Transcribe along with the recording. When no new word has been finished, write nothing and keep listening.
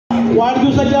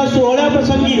वाढदिवसाच्या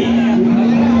सोहळ्याप्रसंगी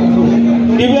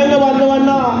दिव्यांग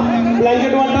बांधवांना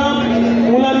ब्लँकेट वाटप,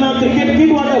 मुलांना क्रिकेट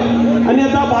किट वाटप आणि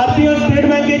आता भारतीय स्टेट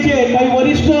बँकेचे काही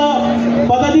वरिष्ठ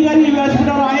पदाधिकारी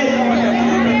व्यासपीठावर आहेत।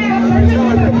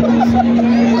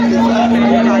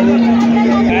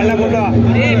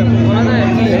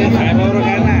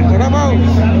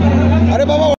 अरे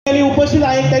बाबा उपस्थित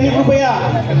आहेत, त्यांनी कृपया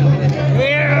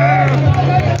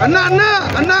अन्ना अन्ना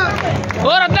अन्ना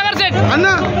हो रत्नाकर सेठ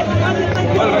अन्ना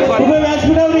कृपया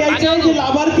व्यासपीठावर यायचे आहेत जे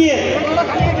लाभार्थी आहेत।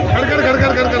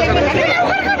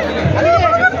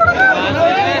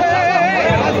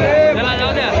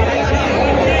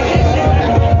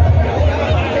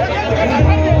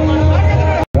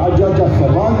 राज्याच्या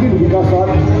सर्वांगीण विकासात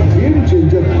गेम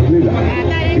चेंजर ठरलेला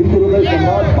हिंदू हृदय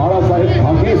सम्राट बाळासाहेब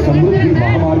ठाकरे समृद्धी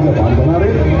महामार्ग बांधणारे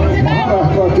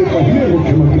महाराष्ट्राचे पहिले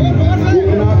मुख्यमंत्री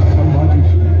एकनाथ संभाजी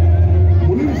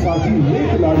मुलींसाठी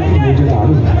लेक लाडकी योजना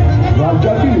आणून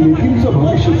राज्यातील लेकींचं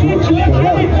भविष्य सुरक्षित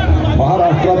करणारे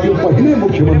महाराष्ट्रातील पहिले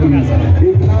मुख्यमंत्री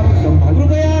एकनाथ संभाजी।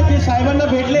 कृपया जे साहेबांना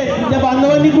भेटले त्या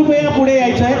बांधवांनी कृपया पुढे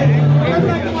यायचं आहे।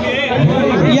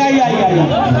 या या या या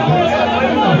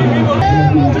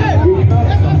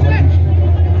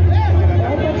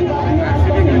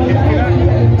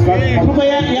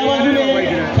कृपया या बाजूने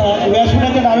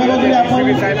व्यासपीठाच्या डाव्या बाजूने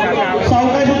आपण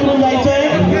सावकाश उतरून जायचं आहे।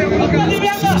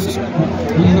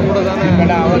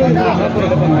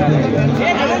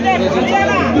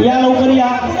 या लवकर या,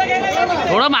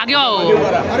 थोडं मागे व्हा।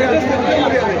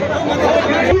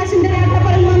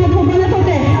 म्हणत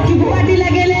होते की गुवाहाटीला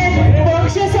गेले,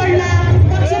 पक्ष सोडला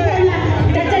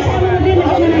त्याच्यामध्ये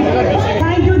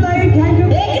थँक्यू ताई, थँक्यू।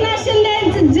 एकनाथ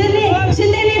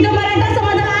शिंदेनी जो मराठा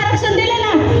समाजाला आरक्षण दिले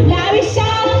ना, त्या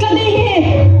आयुष्यात कधीही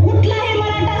कुठलाही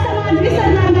मराठा समाज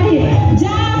विसरणार नाही।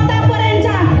 ज्या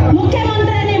आतापर्यंतच्या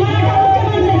मुख्यमंत्र्यांनी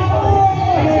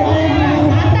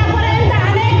आतापर्यंत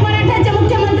अनेक मराठ्याचे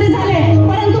मुख्यमंत्री झाले,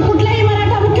 परंतु कुठल्याही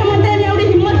मराठा मुख्यमंत्र्यांनी एवढी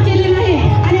हिंमत केली नाही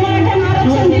आणि मराठ्यांना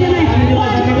आरक्षण दिले नाही।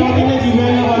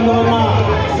 दिव्यांग बांधवांना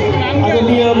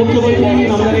आदरणीय मुख्यमंत्री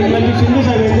आमदार एकनाथ शिंदे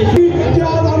साहेब यांच्याशी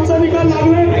आज आमचा निकाल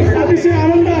लागला, अतिशय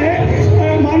आनंद आहे।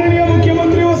 माननीय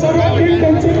मुख्यमंत्री व सर्व टीम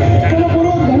त्यांचे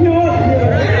मनपूर्वक धन्यवाद।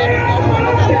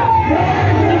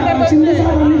 शिंदे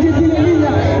साहेबांनी जी दिलेली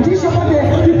जी शपथ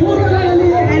आहे ती पूर्ण झालेली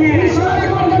आहे आणि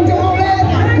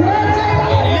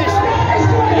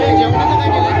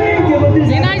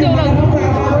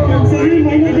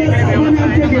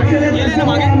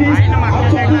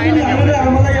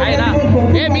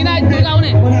मी नाही तू जाऊ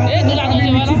नये, तू लागलं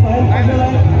जेवायला।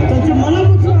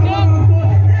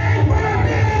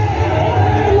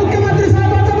 मुख्यमंत्री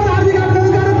साहेबांचा पण हार्दिक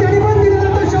अभिनंदन, त्यांनी पण दिलेला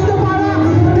तो शब्द पाळला,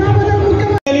 त्याबद्दल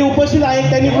मुख्यमंत्री उपस्थित आहेत,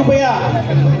 त्यांनी कृपया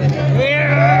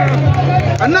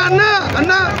अन्ना अन्ना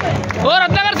अन्ना हो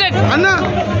रत्नाकर सेठ अन्ना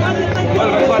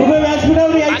कृपया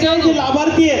व्यासपीठावर यायचे आहेत जे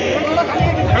लाभार्थी आहेत।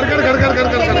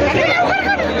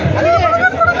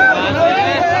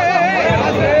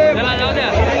 चला जाऊ द्या।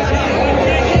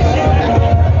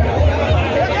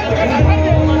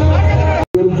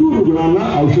 गरजू रुग्णांना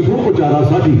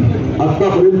औषधोपचारासाठी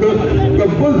आतापर्यंत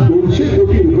तब्बल 200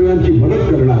 कोटी रुपयांची मदत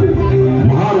करणारे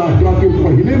महाराष्ट्रातील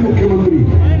पहिले मुख्यमंत्री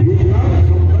एकनाथ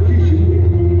संभाजी शिंदे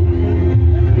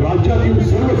राज्यातील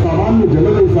सर्वसामान्य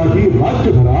जनतेसाठी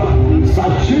राज्यभरात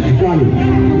 700 ठिकाणी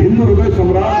हिंदू हृदय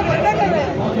सम्राट।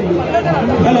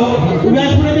 हॅलो,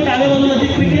 व्यासपीठाच्या डाव्या बाजूला जी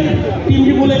क्रिकेट टीम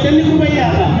जी मुलं आहेत त्यांनी कृपया या।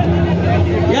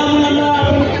 या मुलांना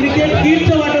आपण क्रिकेट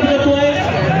किटचं वाटप करतोय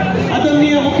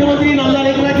आदरणीय मुख्यमंत्री आमदार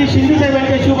एकनाथ शिंदे साहेब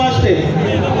यांच्या शुभ हस्ते।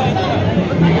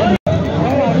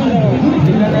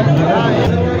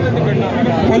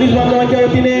 पोलीस बांधवांच्या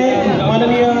वतीने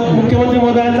माननीय मुख्यमंत्री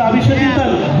महोदयांचं अभिषेक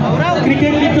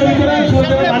क्रिकेट किटचं वितरण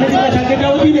ठाणे जिल्हा शाखेच्या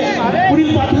वतीने पुढील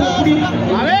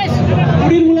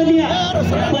मुलांनी या,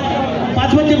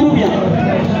 5 बच्चे ग्रुप या।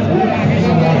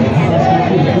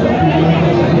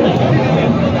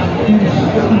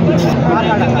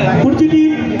 पुढची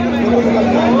टीम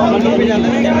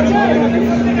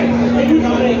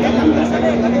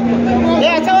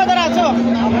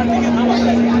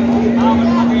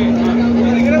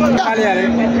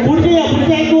पुढची या,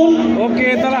 पुढची एक दोन।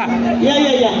 ओके चला या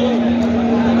या या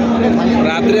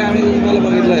रात्री आम्ही तुम्हाला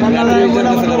बघितलं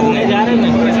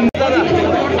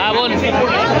हा बोल।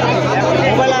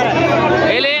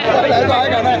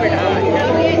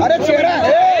 अरे चेहरा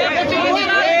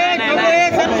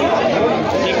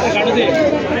काढू दे।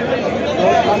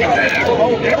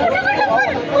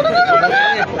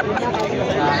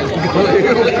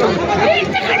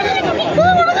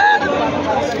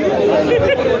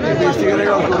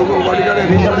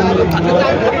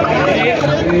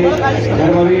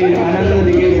 धर्मवीर आनंद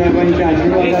दिघे साहेबांच्या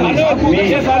आशीर्वादाने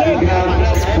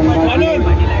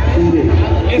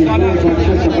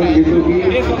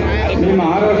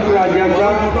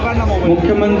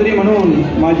मुख्यमंत्री म्हणून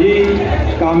माझी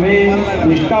कामे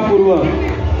निष्ठापूर्वक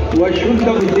व शुद्ध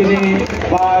बुद्धीने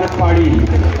पार पाडी.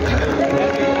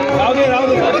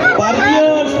 भारतीय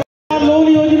लोन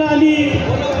योजना आली,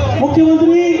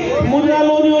 मुख्यमंत्री मुद्रा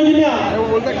लोन योजना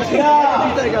या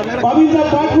बाबींचा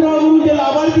पाठपुरावा करून जे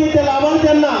लाभार्थी आहेत त्या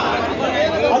लाभार्थ्यांना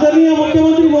आदरणीय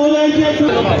मुख्यमंत्री महोदयांचे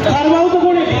खारभाव तर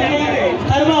कोणी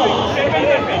खारभाव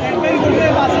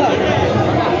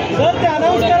सर ते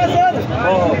अनाऊन्स करा सर.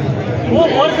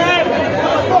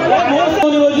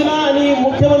 योजना आणि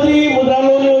मुख्यमंत्री मुद्रा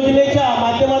लोन योजनेच्या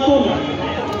माध्यमातून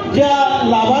ज्या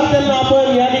लाभार्थ्यांना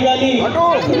आपण या ठिकाणी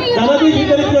धनादेश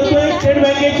वितरित करतोय, स्टेट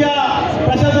बँकेच्या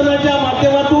प्रशासनाच्या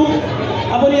माध्यमातून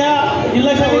आपण या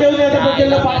जिल्हा शाखेने याचा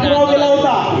प्रचंड पाठपुरावा केला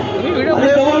होता आणि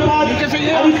जवळपास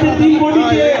 2.5 ते 3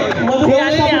 कोटीचे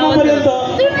व्यवस्थापनापर्यंत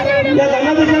या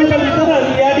धनादेशांचं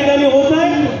वितरण या ठिकाणी होत आहे.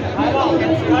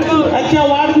 आजच्या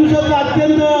वाढदिवसाचा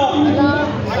अत्यंत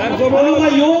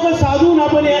योग साधून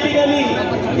आपण या ठिकाणी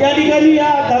या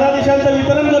धनादेशांचं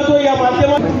वितरण करतो. या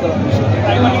माध्यमातून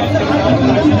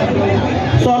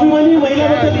स्वाभिमानी महिला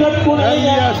बचत गट कोण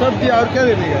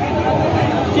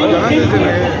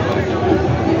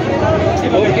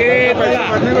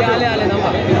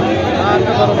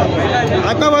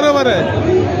आता बरोबर आहे.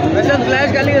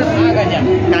 फ्लॅश खाली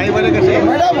काय बरं कसं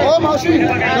मॅडम हो मावशी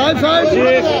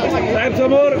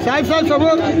साहेब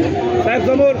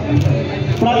समोर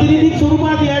प्रातिनिधिक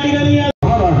स्वरूपात या ठिकाणी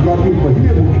महाराष्ट्रातील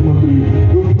पहिले मुख्यमंत्री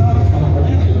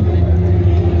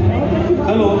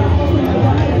हॅलो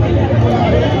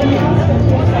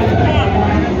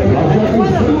राज्यातील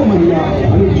सर्व महिला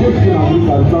आणि ज्येष्ठ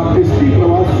नागरिकांचा एसटी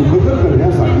प्रवास सुखकर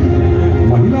करण्यासाठी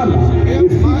महिलांना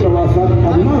एसटी प्रवासात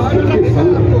 50%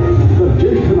 सवलत तर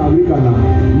ज्येष्ठ नागरिकांना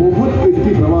मोफत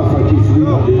एसटी प्रवासाची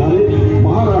सुविधा देणारे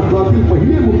महाराष्ट्रातील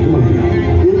पहिले मुख्यमंत्री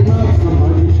एकनाथ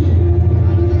संभाजी शिंदे.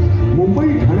 मुंबई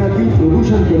ठाण्यातील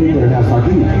प्रदूषण कमी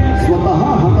करण्यासाठी स्वतः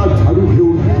हातात झाडू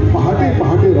घेऊन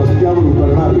पहाटे रस्त्यावर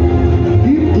उतरणारे,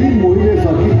 डीप क्लीन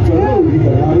मोहिमेसाठी चळवळ उभी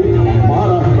करणारे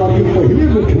महाराष्ट्रातील पहिले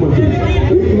मुख्यमंत्री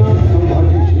एकनाथ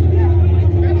संभाजी शिंदे.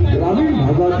 ग्रामीण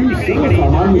भागातील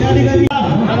सर्वसामान्य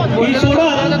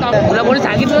तुला कोणी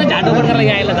सांगितलं झाडू करायला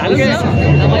यायला झालं.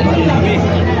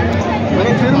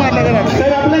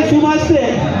 तर आपल्या शुभ हस्ते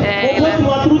मोफत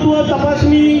मातृत्व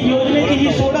तपासणी योजनेची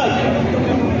ही सोडत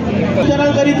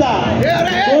उपचारांकरिता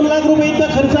 2 लाख रुपये इतका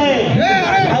खर्च आहे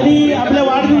आणि आपल्या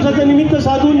वाढदिवसाचं निमित्त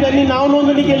साधून ज्यांनी नाव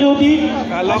नोंदणी केली होती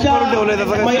अशा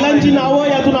महिलांची नावं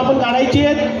यातून आपण काढायची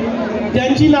आहेत.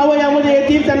 ज्यांची नावं यामध्ये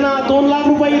येतील त्यांना 2 लाख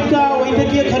रुपये इतका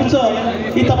वैद्यकीय खर्च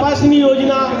ही तपासणी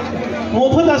योजना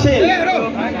मोफत असेल.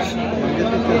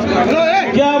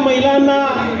 ज्या महिलांना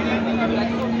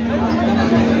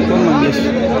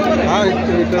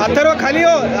अथर्व खाली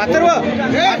हो अथर्व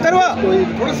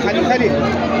खाली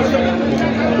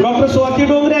डॉक्टर स्वाती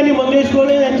डोंगरे आणि मंगेश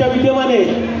कोळे यांच्या विद्यमाने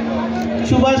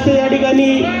शुभास्ते या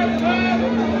ठिकाणी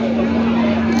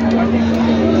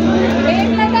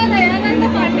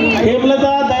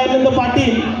हेमलता दयानंद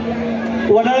पाटील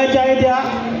वडाळ्याच्या आहेत.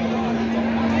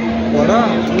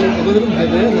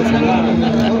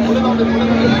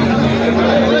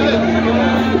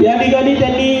 या ठिकाणी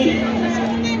त्यांनी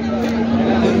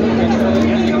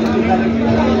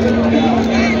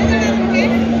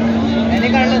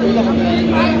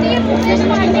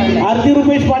आरती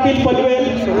रुपेश पाटील पनवेल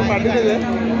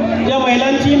या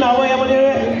महिलांची नावं यामध्ये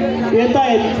येत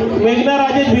आहेत. मेघना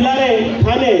राजेश भिलारे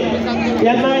ठाणे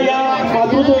यांना या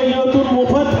मातृत्व योजनेतून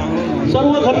मोफत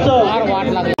सर्व खर्च.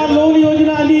 लोन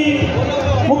योजना आली,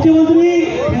 मुख्यमंत्री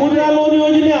मुद्रा लोन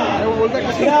योजना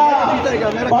या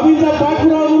बाबींचा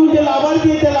पाठपुरावा करून जे लाभार्थी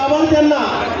आहेत त्या लाभार्थ्यांना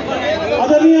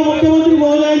आदरणीय मुख्यमंत्री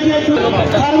महोदयांचे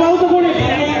खारभाव तर कोणी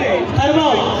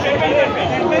खारभाव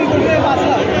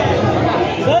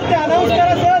सर ते अनाऊन्स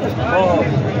करा सर.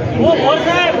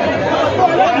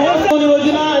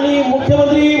 योजना आणि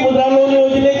मुख्यमंत्री मुद्रा लोन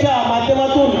योजनेच्या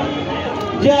माध्यमातून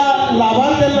ज्या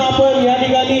लाभार्थ्यांना आपण या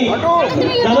ठिकाणी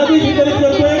धनादेश वितरित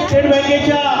करतोय, स्टेट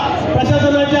बँकेच्या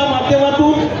प्रशासनाच्या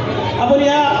माध्यमातून आपण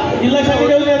या जिल्हा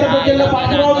शाखेने याचा प्रचंड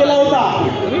पाठपुरावा केला होता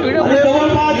आणि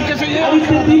जवळपास 2.5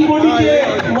 ते 3 कोटीचे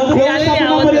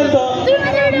व्यवस्थापनापर्यंत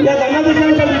या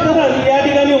धनादेशांचं वितरण या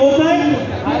ठिकाणी होत आहे.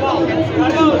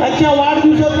 आजच्या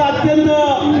वाढदिवसाचा अत्यंत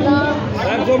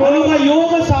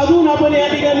योग साधून आपण या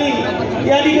ठिकाणी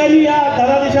या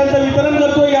धनादेशांचं वितरण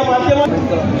करतो. या माध्यमातून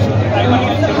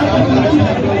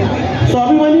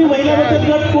स्वाभिमानी महिला बचत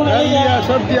गट कोण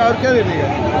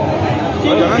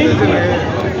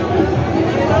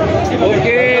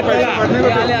ओके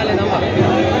आले आले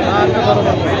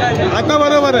आता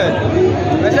बरोबर आहे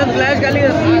फ्लॅश खाली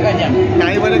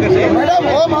काय बरं कसे मॅडम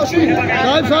हो मावशी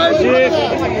साहेब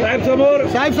साहेब समोर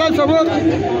साहेब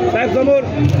समोर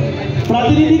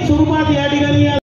प्रातिनिधिक स्वरूपात या ठिकाणी